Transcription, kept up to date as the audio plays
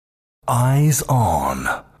Eyes on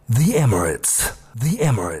the Emirates. The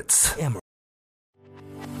Emirates.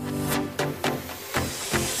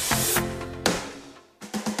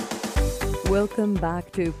 Welcome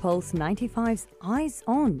back to Pulse 95's Eyes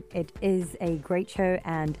On. It is a great show,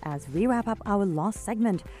 and as we wrap up our last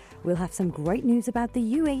segment, we'll have some great news about the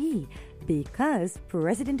UAE because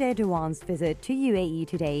President Erdogan's visit to UAE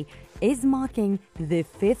today is marking the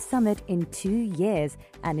fifth summit in 2 years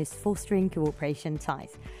and is fostering cooperation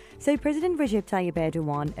ties. So President Recep Tayyip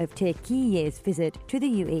Erdogan of Turkey's visit to the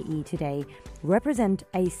UAE today represent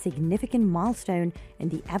a significant milestone in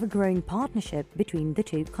the ever-growing partnership between the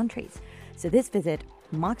two countries. So this visit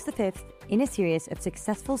marks the fifth in a series of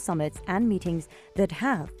successful summits and meetings that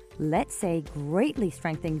have, let's say, greatly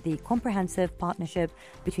strengthened the comprehensive partnership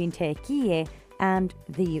between Turkey and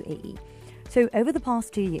the UAE. So over the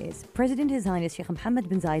past 2 years, President His Highness Sheikh Mohamed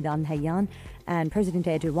bin Zayed Al Nahyan and President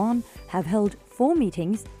Erdogan have held 4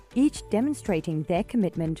 meetings, each demonstrating their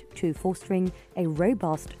commitment to fostering a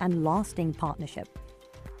robust and lasting partnership.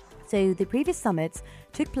 So the previous summits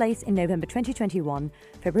took place in November 2021,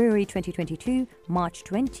 February 2022, March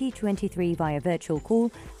 2023 via virtual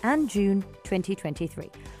call, and June 2023.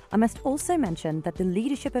 I must also mention that the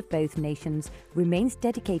leadership of both nations remains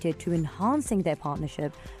dedicated to enhancing their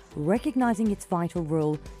partnership, recognizing its vital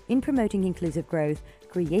role in promoting inclusive growth,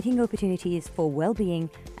 creating opportunities for well-being,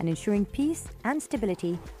 and ensuring peace and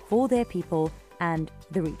stability for their people and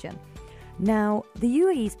the region. Now, the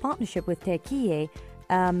UAE's partnership with Turkey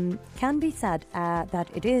can be said that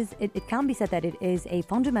it is a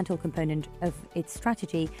fundamental component of its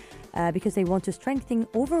strategy because they want to strengthen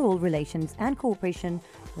overall relations and cooperation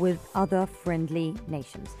with other friendly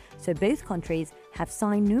nations. So both countries have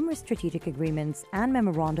signed numerous strategic agreements and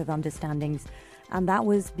memoranda of understandings, and that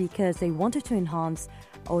was because they want to enhance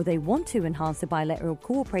the bilateral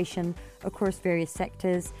cooperation across various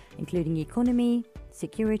sectors, including economy,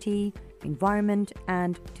 security, environment,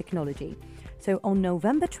 and technology. So on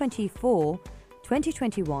November 24,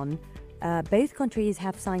 2021, both countries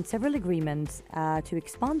have signed several agreements to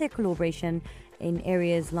expand their collaboration in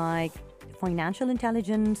areas like financial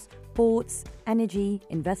intelligence, ports, energy,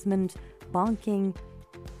 investment, banking,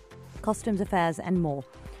 customs affairs, and more.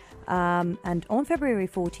 And on February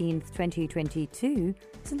 14th, 2022,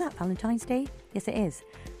 isn't that Valentine's Day? Yes, it is.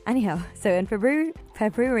 Anyhow, so on February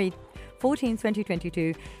 14,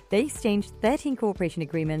 2022, they exchanged 13 cooperation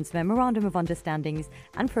agreements, memorandum of understandings,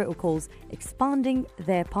 and protocols, expanding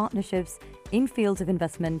their partnerships in fields of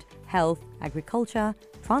investment, health, agriculture,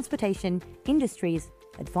 transportation, industries,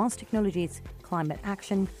 advanced technologies, climate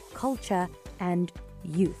action, culture, and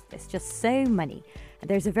youth. There's just so many. And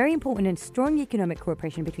there's a very important and strong economic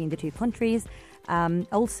cooperation between the two countries,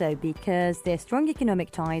 also because their strong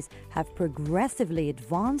economic ties have progressively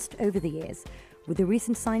advanced over the years, with the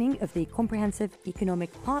recent signing of the Comprehensive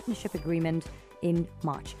Economic Partnership Agreement in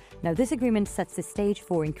March. Now, this agreement sets the stage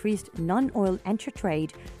for increased non-oil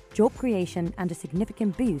intra-trade, job creation, and a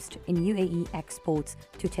significant boost in UAE exports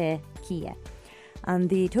to Turkey. And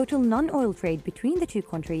the total non-oil trade between the two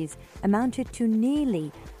countries amounted to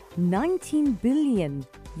nearly $19 billion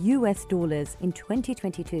in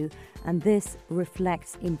 2022, and this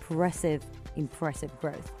reflects impressive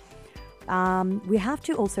growth. We have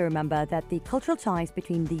to also remember that the cultural ties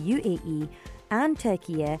between the UAE and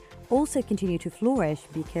Turkey also continue to flourish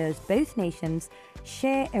because both nations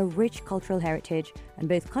share a rich cultural heritage and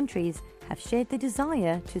both countries have shared the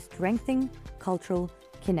desire to strengthen cultural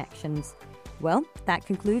connections. Well, that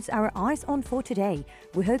concludes our Eyes On for today.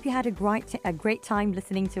 We hope you had a great time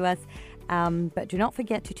listening to us. But do not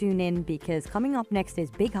forget to tune in because coming up next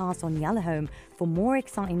is Big House on Yalla Home for more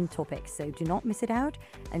exciting topics. So do not miss it out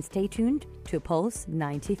and stay tuned to Pulse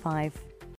 95.